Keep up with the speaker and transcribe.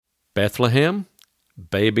Bethlehem,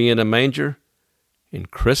 baby in a manger, and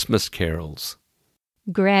Christmas carols.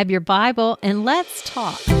 Grab your Bible and let's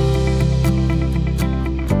talk.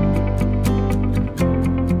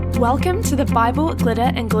 Welcome to the Bible,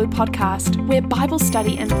 Glitter and Glue podcast, where Bible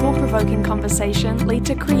study and thought-provoking conversation lead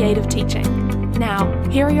to creative teaching. Now,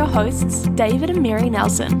 here are your hosts, David and Mary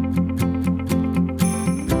Nelson.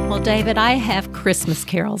 Well, David, I have Christmas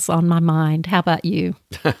carols on my mind. How about you?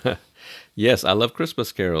 Yes, I love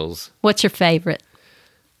Christmas carols. What's your favorite?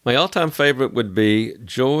 My all-time favorite would be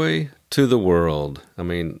Joy to the World. I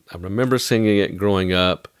remember singing it growing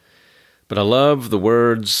up, but I love the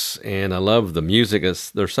words and I love the music.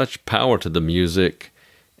 There's such power to the music,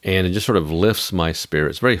 and it just sort of lifts my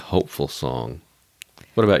spirits. Very hopeful song.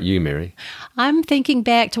 What about you, Mary? I'm thinking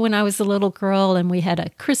back to when I was a little girl and we had a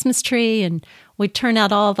Christmas tree and we'd turn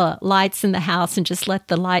out all the lights in the house and just let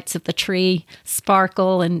the lights of the tree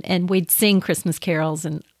sparkle and we'd sing Christmas carols.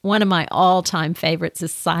 And one of my all-time favorites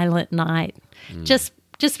is Silent Night. Just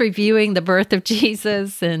reviewing the birth of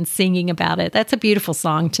Jesus and singing about it. That's a beautiful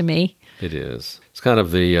song to me. It is. It's kind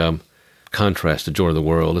of the contrast to Joy of the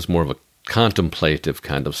World. It's more of a contemplative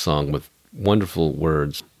kind of song with wonderful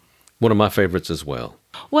words. One of my favorites as well.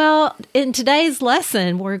 Well, in today's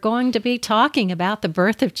lesson, we're going to be talking about the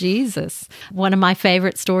birth of Jesus. One of my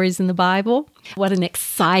favorite stories in the Bible. What an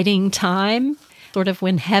exciting time, sort of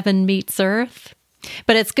when heaven meets earth.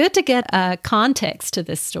 But it's good to get a context to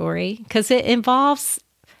this story because it involves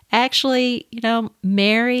actually,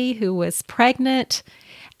 Mary, who was pregnant,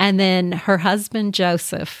 and then her husband,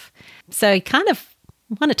 Joseph. So you kind of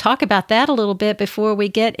want to talk about that a little bit before we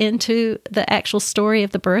get into the actual story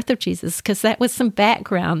of the birth of Jesus, because that was some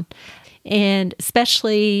background. And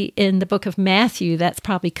especially in the book of Matthew, that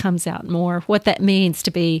probably comes out more, what that means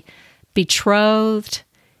to be betrothed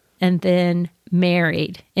and then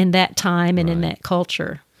married in that time and in that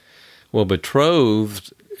culture. Well,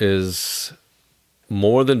 betrothed is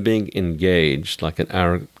more than being engaged, like in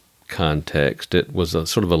our context. It was a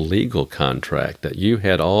sort of a legal contract that you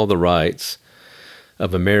had all the rights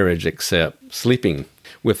of a marriage except sleeping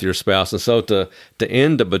with your spouse. And so to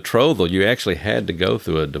end a betrothal, you actually had to go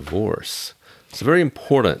through a divorce. It's a very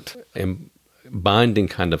important and binding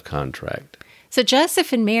kind of contract. So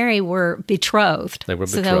Joseph and Mary were betrothed. They were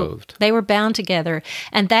betrothed. So they were bound together.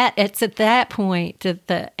 And it's at that point that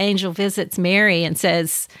the angel visits Mary and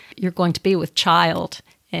says, "You're going to be with child."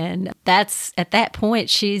 And that's at that point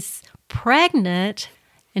she's pregnant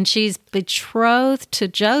and she's betrothed to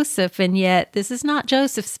Joseph. And yet this is not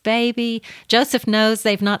Joseph's baby. Joseph knows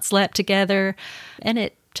they've not slept together. And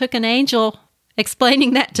it took an angel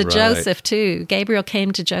explaining that to Joseph too. Gabriel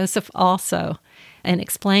came to Joseph also and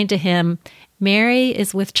explained to him, Mary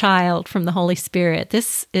is with child from the Holy Spirit.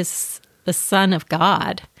 This is the Son of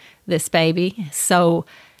God, this baby. So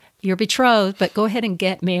you're betrothed, but go ahead and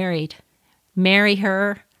get married. Marry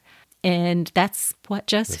her. And that's what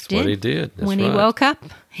Joseph did. That's what he did. That's when he woke up,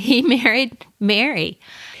 he married Mary.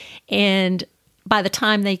 And by the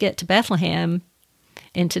time they get to Bethlehem,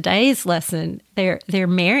 in today's lesson, they're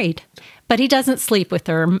married. But he doesn't sleep with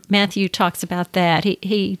her. Matthew talks about that.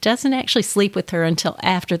 He doesn't actually sleep with her until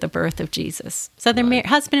after the birth of Jesus. So they're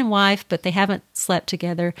husband and wife, but they haven't slept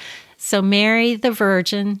together. So Mary, the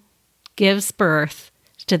Virgin, gives birth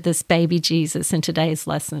to this baby Jesus in today's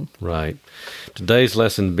lesson. Right. Today's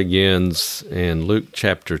lesson begins in Luke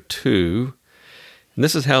chapter 2. And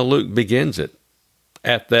this is how Luke begins it.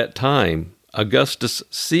 At that time, Augustus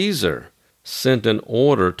Caesar sent an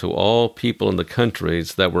order to all people in the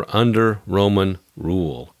countries that were under Roman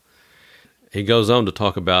rule. He goes on to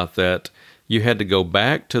talk about that you had to go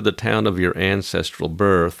back to the town of your ancestral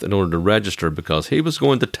birth in order to register because he was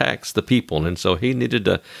going to tax the people. And so he needed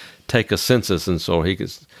to take a census, and so he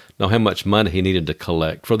could know how much money he needed to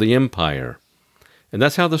collect for the empire. And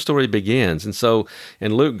that's how the story begins.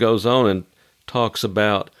 And Luke goes on and talks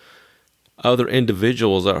about other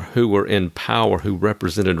individuals who were in power, who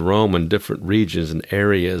represented Rome in different regions and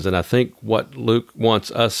areas. And I think what Luke wants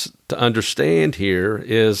us to understand here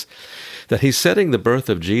is that he's setting the birth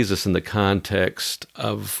of Jesus in the context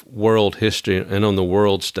of world history and on the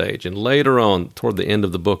world stage. And later on, toward the end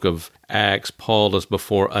of the book of Acts, Paul is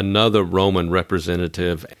before another Roman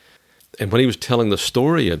representative. And when he was telling the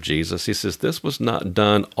story of Jesus, he says, this was not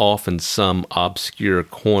done off in some obscure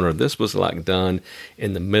corner. This was like done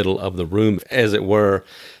in the middle of the room, as it were,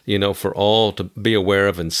 for all to be aware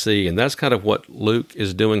of and see. And that's kind of what Luke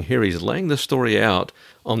is doing here. He's laying the story out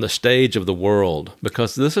on the stage of the world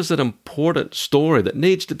because this is an important story that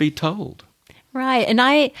needs to be told. Right. And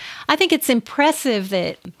I think it's impressive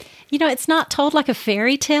that, it's not told like a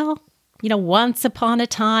fairy tale, once upon a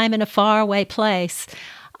time in a faraway place.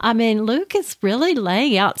 I mean, Luke is really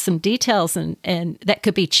laying out some details and that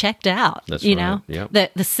could be checked out. That's you right. know,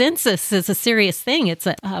 Yep. the census is a serious thing. It's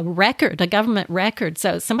a record, a government record.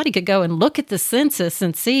 So somebody could go and look at the census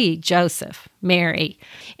and see Joseph, Mary,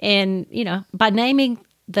 and by naming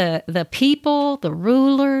the people, the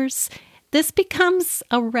rulers, this becomes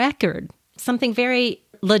a record, something very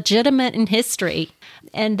legitimate in history,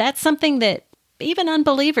 and that's something that even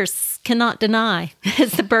unbelievers cannot deny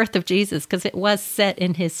is the birth of Jesus, because it was set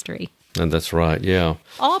in history. And that's right, yeah.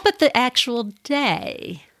 All but the actual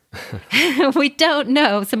day. We don't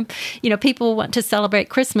know. Some, people want to celebrate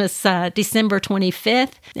Christmas December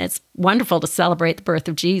 25th. It's wonderful to celebrate the birth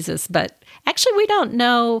of Jesus, but actually we don't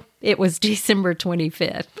know it was December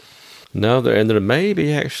 25th. No, there may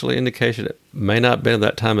be actually indication it may not have been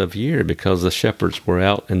that time of year because the shepherds were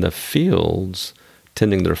out in the fields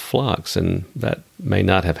tending their flocks, and that may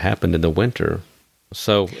not have happened in the winter.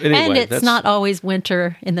 So anyway, and it's not always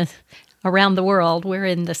winter around the world. We're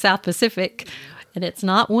in the South Pacific, and it's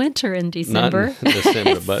not winter in December. Not in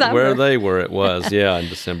December, but where they were, it was, in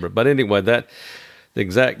December. But anyway, the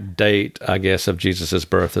exact date, I guess, of Jesus'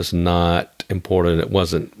 birth is not important. It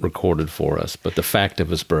wasn't recorded for us, but the fact of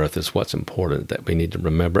his birth is what's important that we need to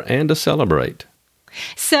remember and to celebrate.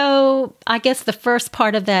 So I guess the first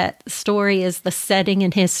part of that story is the setting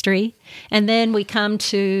in history. And then we come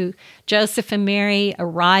to Joseph and Mary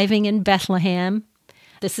arriving in Bethlehem.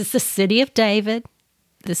 This is the city of David.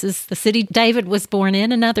 This is the city David was born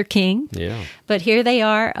in, another king. Yeah. But here they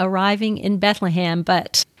are arriving in Bethlehem,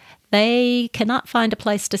 but they cannot find a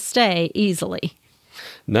place to stay easily.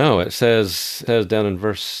 No, it says down in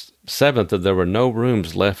verse 7 that there were no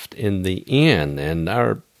rooms left in the inn,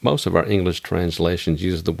 and most of our English translations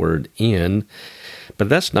use the word inn, but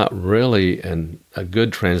that's not really a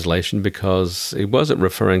good translation because it wasn't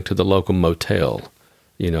referring to the local motel,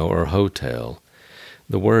 or hotel.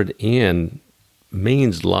 The word inn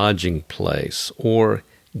means lodging place or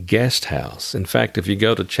guest house. In fact, if you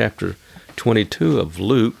go to chapter 22 of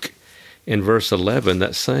Luke, in verse 11,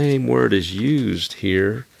 that same word is used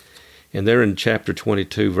here. And there in chapter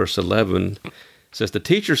 22, verse 11, it says, "The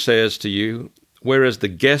teacher says to you, where is the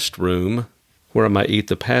guest room where I might eat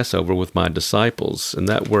the Passover with my disciples?" And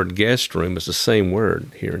that word guest room is the same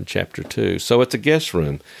word here in chapter 2. So it's a guest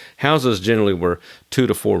room. Houses generally were 2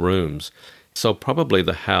 to 4 rooms. So probably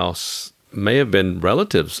the house may have been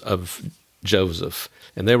relatives of Joseph.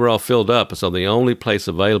 And they were all filled up. So the only place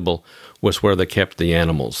available was where they kept the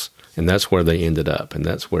animals. And that's where they ended up. And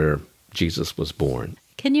that's where Jesus was born.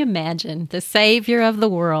 Can you imagine the Savior of the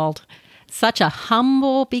world? Such a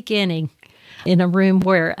humble beginning in a room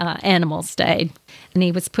where animals stayed. And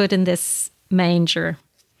he was put in this manger.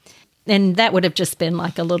 And that would have just been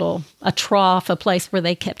like a trough, a place where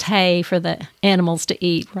they kept hay for the animals to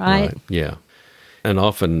eat, right? Yeah. And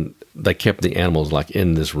often they kept the animals like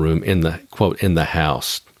in this room, in the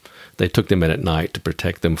house. They took them in at night to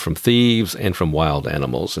protect them from thieves and from wild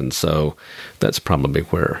animals. And so that's probably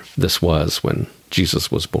where this was when Jesus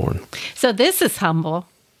was born. So this is humble,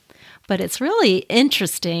 but it's really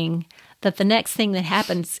interesting that the next thing that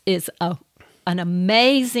happens is an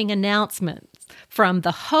amazing announcement from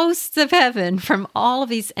the hosts of heaven, from all of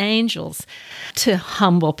these angels, to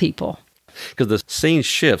humble people. Because the scene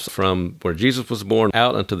shifts from where Jesus was born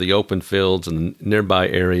out into the open fields and the nearby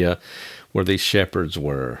area where these shepherds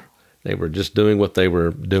were. They were just doing what they were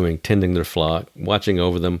doing, tending their flock, watching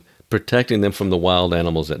over them, protecting them from the wild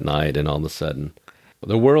animals at night, and all of a sudden,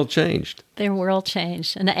 the world changed. Their world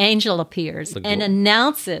changed. An angel appears and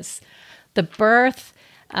announces the birth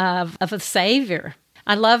of a Savior.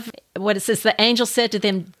 I love what it says. The angel said to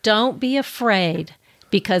them, "Don't be afraid,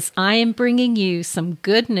 because I am bringing you some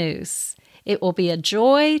good news. It will be a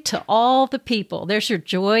joy to all the people." There's your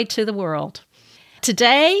joy to the world.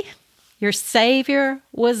 "Today, your Savior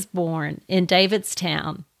was born in David's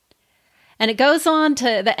town." And it goes on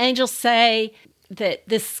to the angels say that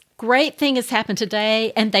this great thing has happened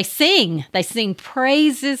today, and they sing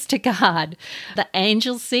praises to God. The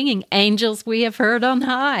angels singing, "Angels we have heard on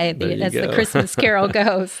high," as the Christmas carol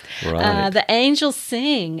goes. Right. The angels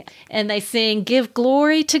sing, and they sing, "Give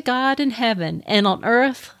glory to God in heaven, and on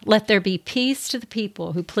earth let there be peace to the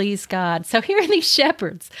people who please God." So here are these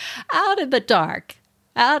shepherds out in the dark,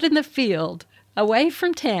 out in the field, away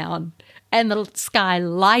from town, and the sky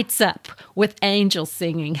lights up with angels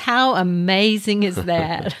singing. How amazing is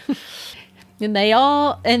that? And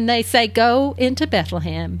they say, "Go into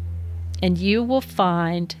Bethlehem, and you will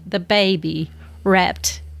find the baby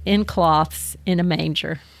wrapped in cloths in a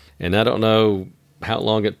manger." And I don't know how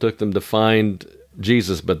long it took them to find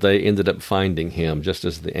Jesus, but they ended up finding him, just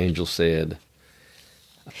as the angel said.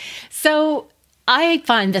 So I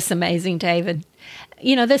find this amazing, David.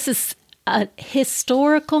 This is a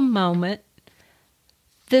historical moment.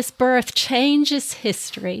 This birth changes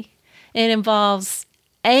history. It involves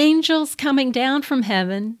angels coming down from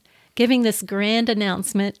heaven, giving this grand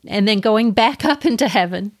announcement, and then going back up into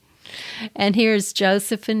heaven. And here's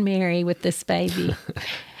Joseph and Mary with this baby.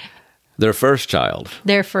 Their first child.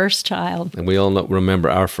 Their first child. And we all remember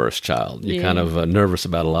our first child. You're kind of nervous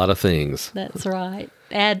about a lot of things. That's right.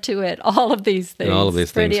 Add to it all of these things. And all of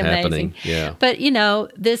these Pretty things amazing. happening. Yeah. But,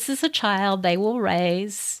 this is a child they will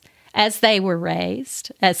raise as they were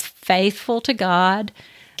raised, as faithful to God,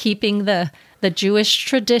 keeping the Jewish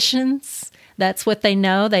traditions. That's what they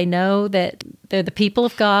know. They know that they're the people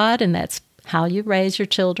of God, and that's how you raise your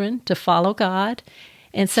children, to follow God.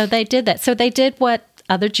 And so they did that. So they did what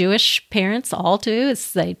other Jewish parents all do,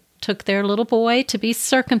 is they took their little boy to be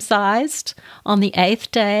circumcised on the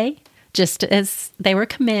 8th day, just as they were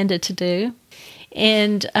commanded to do.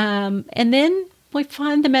 And then we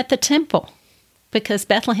find them at the temple, because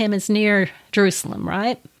Bethlehem is near Jerusalem,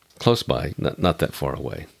 right? Close by, not that far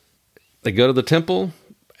away. They go to the temple.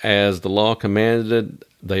 As the law commanded,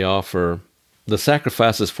 they offer the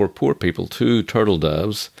sacrifices for poor people, 2 turtle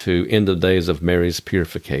doves, to end the days of Mary's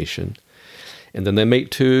purification. And then they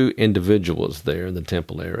meet 2 individuals there in the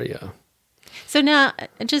temple area. So now,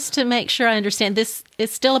 just to make sure I understand, this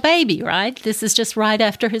is still a baby, right? This is just right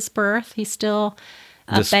after his birth. He's still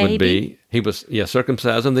a baby. He was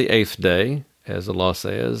circumcised on the 8th day, as the law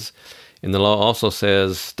says. And the law also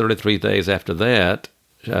says 33 days after that,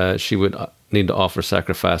 she would need to offer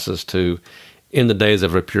sacrifices in the days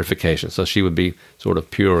of her purification. So she would be sort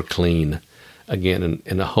of pure or clean again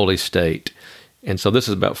in a holy state. And so this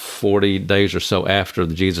is about 40 days or so after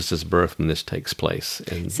Jesus' birth when this takes place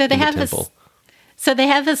in the temple. So they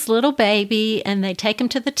have this little baby, and they take him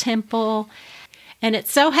to the temple. And it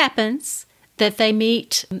so happens that they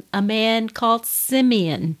meet a man called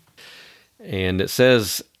Simeon. And it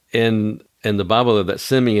says in the Bible that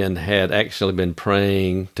Simeon had actually been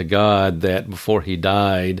praying to God that before he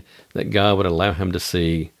died, that God would allow him to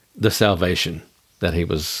see the salvation that he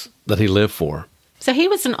lived for. So he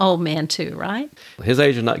was an old man too, right? His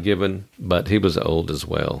age is not given, but he was old as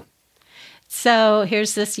well. So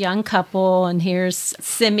here's this young couple, and here's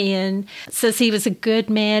Simeon. It says he was a good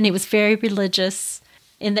man. He was very religious.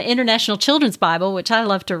 In the International Children's Bible, which I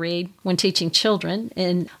love to read when teaching children,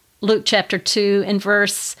 in Luke chapter 2 and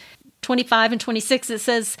verse 25 and 26, it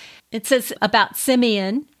says about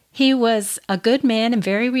Simeon, he was a good man and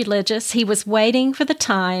very religious. He was waiting for the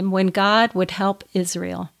time when God would help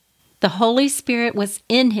Israel. The Holy Spirit was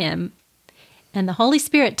in him, and the Holy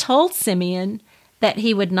Spirit told Simeon that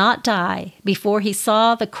he would not die before he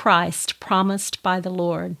saw the Christ promised by the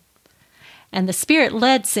Lord. And the Spirit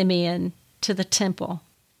led Simeon to the temple.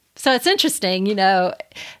 So it's interesting,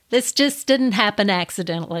 this just didn't happen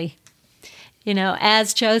accidentally.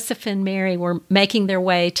 As Joseph and Mary were making their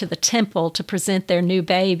way to the temple to present their new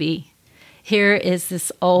baby, here is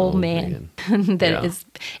this old man that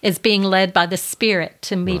is being led by the Spirit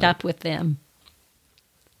to meet up with them.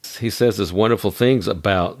 He says these wonderful things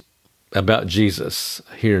about Jesus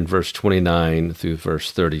here in verse 29 through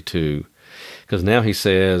verse 32, because now he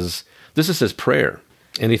says, this is his prayer,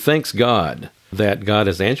 and he thanks God that God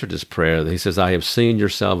has answered his prayer. He says, I have seen your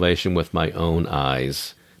salvation with my own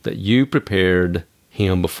eyes, that you prepared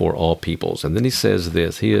him before all peoples. And then he says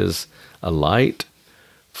this, he is a light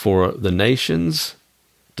for the nations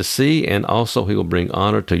to see, and also he will bring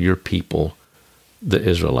honor to your people, the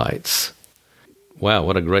Israelites. Wow,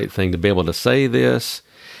 what a great thing to be able to say this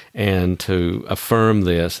and to affirm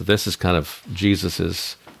this. This is kind of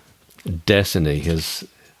Jesus's destiny,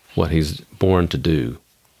 what he's born to do.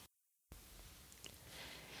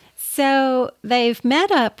 So they've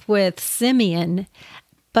met up with Simeon,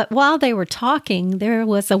 but while they were talking, there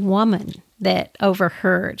was a woman that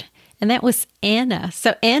overheard, and that was Anna.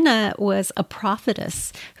 So Anna was a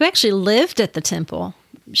prophetess who actually lived at the temple.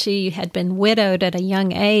 She had been widowed at a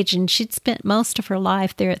young age, and she'd spent most of her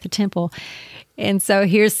life there at the temple. And so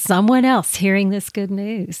here's someone else hearing this good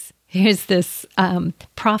news. Here's this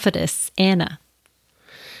prophetess, Anna.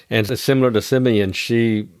 And similar to Simeon,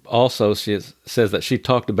 she says that she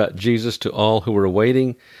talked about Jesus to all who were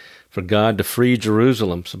waiting for God to free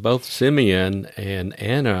Jerusalem. So both Simeon and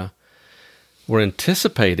Anna were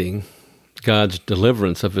anticipating God's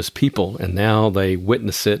deliverance of his people, and now they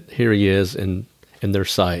witness it. Here he is in their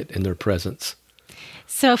sight, in their presence.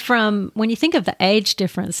 So when you think of the age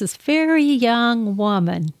difference, this very young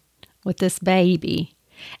woman with this baby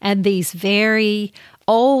and these very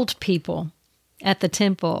old people at the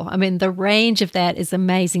temple. I mean, the range of that is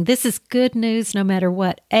amazing. This is good news no matter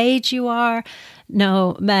what age you are,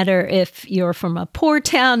 no matter if you're from a poor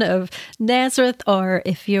town of Nazareth or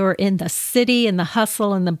if you're in the city and the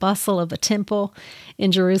hustle and the bustle of the temple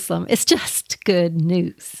in Jerusalem. It's just good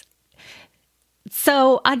news.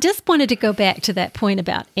 So I just wanted to go back to that point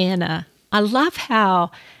about Anna. I love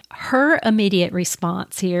how her immediate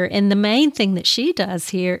response here, and the main thing that she does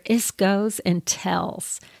here, is goes and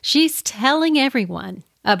tells. She's telling everyone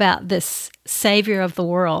about this Savior of the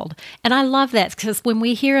world. And I love that because when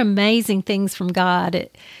we hear amazing things from God,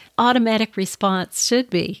 automatic response should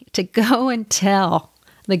be to go and tell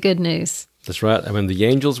the good news. That's right. I mean, the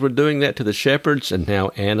angels were doing that to the shepherds, and now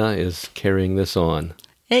Anna is carrying this on.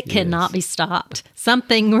 It cannot be stopped.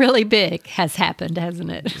 Something really big has happened,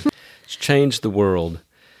 hasn't it? It's changed the world.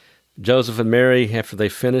 Joseph and Mary, after they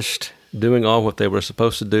finished doing all what they were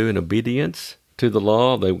supposed to do in obedience to the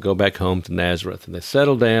law, they would go back home to Nazareth, and they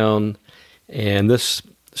settle down. And this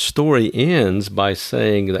story ends by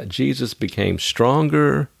saying that Jesus became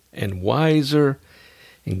stronger and wiser,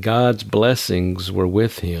 and God's blessings were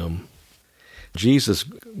with him. Jesus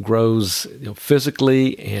grows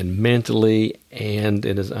physically and mentally and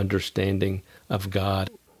in his understanding of God.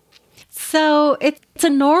 So it's a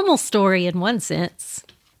normal story in one sense.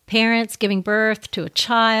 Parents giving birth to a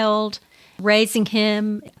child, raising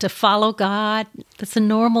him to follow God. That's a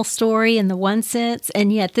normal story in the one sense,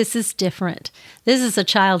 and yet this is different. This is a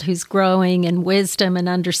child who's growing in wisdom and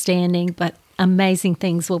understanding, but amazing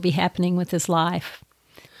things will be happening with his life.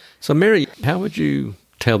 So Mary, how would you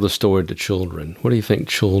tell the story to children? What do you think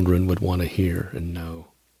children would want to hear and know?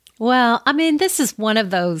 Well, I mean, this is one of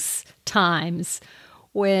those times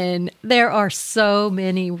when there are so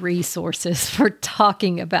many resources for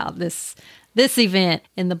talking about this event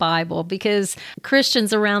in the Bible, because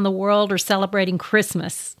Christians around the world are celebrating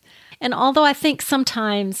Christmas. And although I think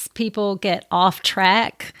sometimes people get off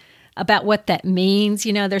track about what that means,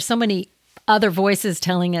 there's so many other voices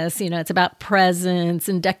telling us, it's about presents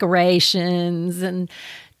and decorations and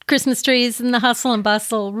Christmas trees and the hustle and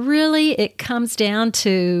bustle. Really, it comes down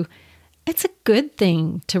to, it's a good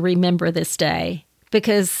thing to remember this day.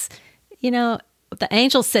 Because, the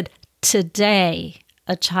angel said, today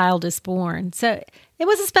a child is born. So it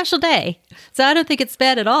was a special day. So I don't think it's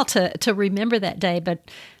bad at all to remember that day, but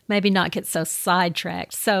maybe not get so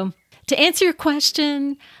sidetracked. So to answer your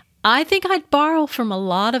question, I think I'd borrow from a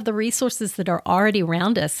lot of the resources that are already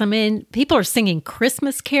around us. I mean, people are singing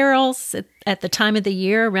Christmas carols at the time of the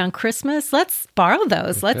year around Christmas. Let's borrow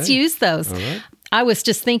those. Okay. Let's use those. All right. I was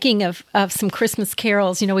just thinking of some Christmas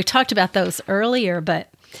carols. We talked about those earlier, but,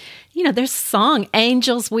 there's a song,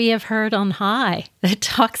 Angels We Have Heard on High, that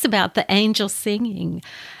talks about the angels singing.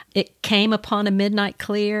 It came upon a midnight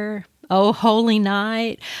clear, oh, holy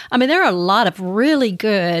night. I mean, there are a lot of really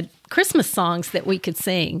good Christmas songs that we could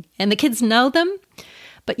sing, and the kids know them.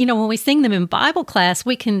 But, when we sing them in Bible class,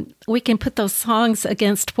 we can put those songs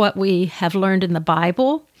against what we have learned in the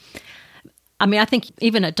Bible. I mean, I think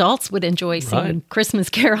even adults would enjoy singing Christmas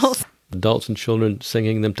carols. Adults and children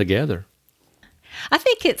singing them together. I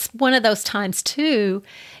think it's one of those times, too,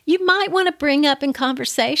 you might want to bring up in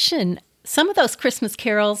conversation. Some of those Christmas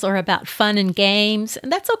carols are about fun and games,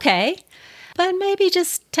 and that's okay. But maybe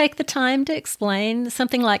just take the time to explain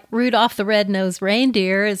something like Rudolph the Red-Nosed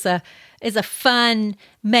Reindeer is a fun,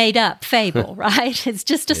 made-up fable, right? It's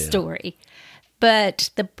just a story. But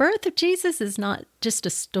the birth of Jesus is not just a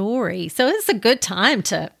story. So it's a good time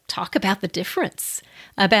to talk about the difference,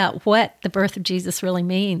 about what the birth of Jesus really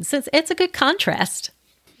means. It's a good contrast.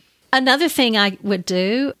 Another thing I would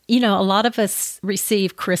do, a lot of us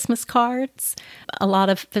receive Christmas cards.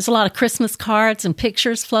 There's a lot of Christmas cards and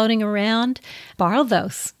pictures floating around. Borrow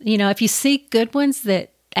those. If you see good ones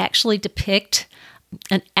that actually depict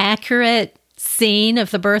an accurate scene of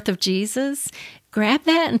the birth of Jesus, grab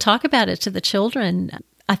that and talk about it to the children.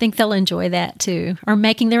 I think they'll enjoy that too, or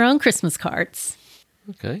making their own Christmas cards.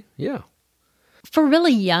 Okay, yeah. For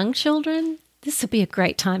really young children, this would be a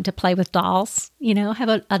great time to play with dolls. Have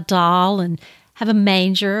a doll and have a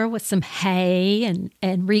manger with some hay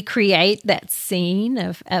and recreate that scene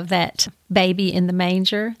of that baby in the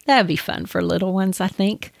manger. That would be fun for little ones, I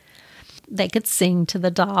think. They could sing to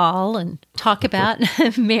the doll and talk about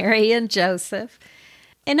Mary and Joseph.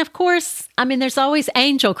 And of course, there's always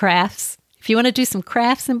angel crafts. If you want to do some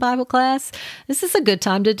crafts in Bible class, this is a good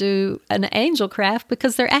time to do an angel craft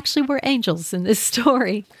because there actually were angels in this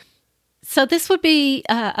story. So this would be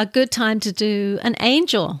a good time to do an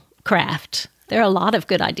angel craft. There are a lot of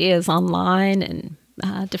good ideas online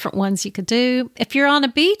and different ones you could do. If you're on a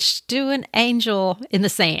beach, do an angel in the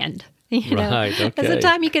sand. Right, okay. It's a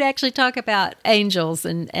time you could actually talk about angels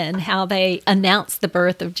and how they announce the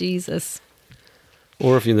birth of Jesus.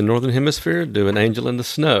 Or if you're in the Northern Hemisphere, do an angel in the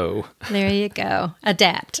snow. There you go.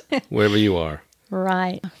 Adapt. Wherever you are.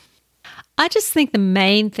 Right. I just think the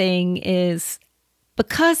main thing is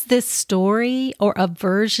because this story or a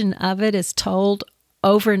version of it is told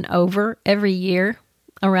over and over every year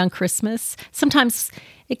around Christmas, sometimes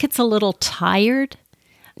it gets a little tired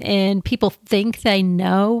and people think they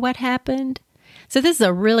know what happened. So this is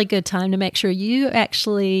a really good time to make sure you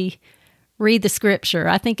actually read the scripture.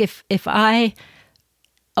 I think if I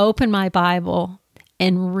open my Bible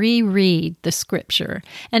and reread the scripture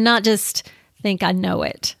and not just think I know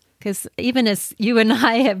it, because even as you and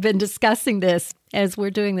I have been discussing this as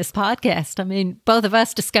we're doing this podcast, I mean, both of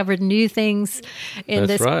us discovered new things in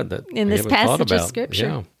this passage of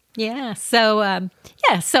scripture. Yeah. So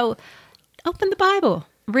open the Bible.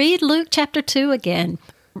 Read Luke chapter 2 again.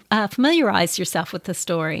 Familiarize yourself with the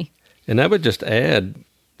story. And I would just add,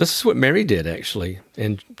 this is what Mary did, actually,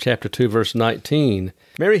 in chapter 2, verse 19.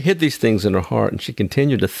 Mary hid these things in her heart, and she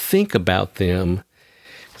continued to think about them.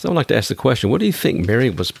 So I'd like to ask the question, what do you think Mary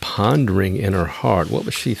was pondering in her heart? What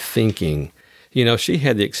was she thinking? She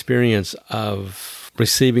had the experience of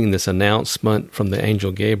receiving this announcement from the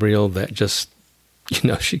angel Gabriel that just,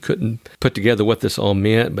 she couldn't put together what this all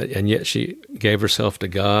meant, and yet she gave herself to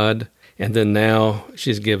God. And then now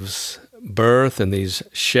she gives birth, and these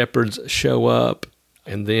shepherds show up.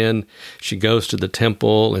 And then she goes to the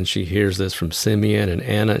temple, and she hears this from Simeon and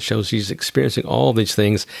Anna. It shows she's experiencing all these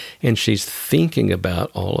things, and she's thinking about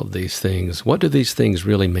all of these things. What do these things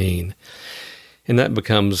really mean? And that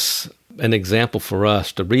becomes an example for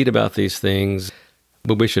us to read about these things,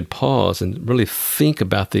 but we should pause and really think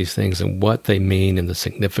about these things and what they mean and the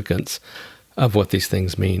significance of what these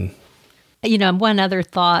things mean. One other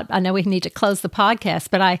thought, I know we need to close the podcast,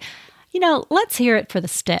 but let's hear it for the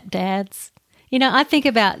stepdads. I think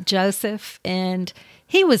about Joseph, and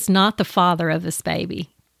he was not the father of this baby.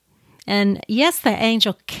 And yes, the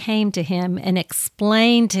angel came to him and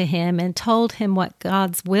explained to him and told him what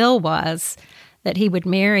God's will was, that he would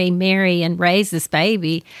marry Mary and raise this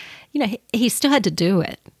baby. He still had to do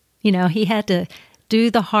it. He had to do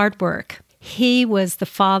the hard work. He was the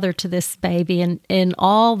father to this baby in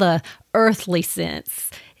all the earthly sense.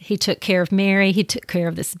 He took care of Mary. He took care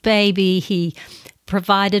of this baby. He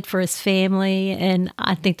provided for his family. And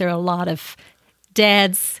I think there are a lot of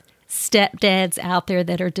dads, stepdads out there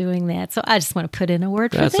that are doing that. So I just want to put in a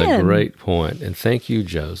word for them. That's a great point. And thank you,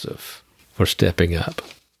 Joseph, for stepping up.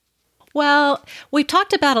 Well, we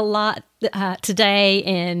talked about a lot today,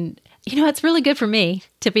 and, it's really good for me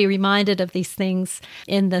to be reminded of these things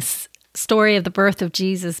in this story of the birth of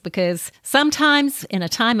Jesus, because sometimes in a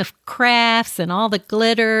time of crafts and all the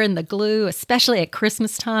glitter and the glue, especially at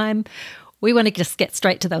Christmas time, we want to just get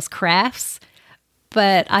straight to those crafts.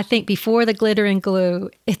 But I think before the glitter and glue,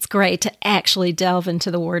 it's great to actually delve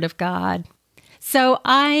into the Word of God. So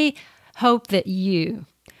I hope that you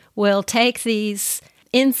will take these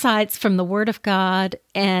insights from the Word of God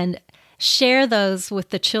and share those with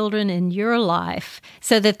the children in your life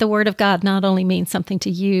so that the Word of God not only means something to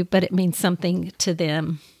you, but it means something to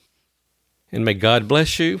them. And may God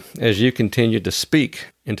bless you as you continue to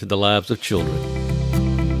speak into the lives of children.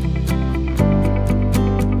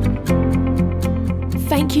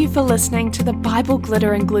 Thank you for listening to the Bible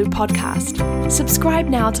Glitter and Glue podcast. Subscribe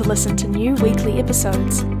now to listen to new weekly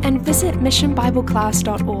episodes, and visit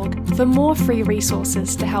missionbibleclass.org for more free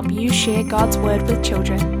resources to help you share God's Word with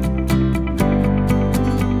children.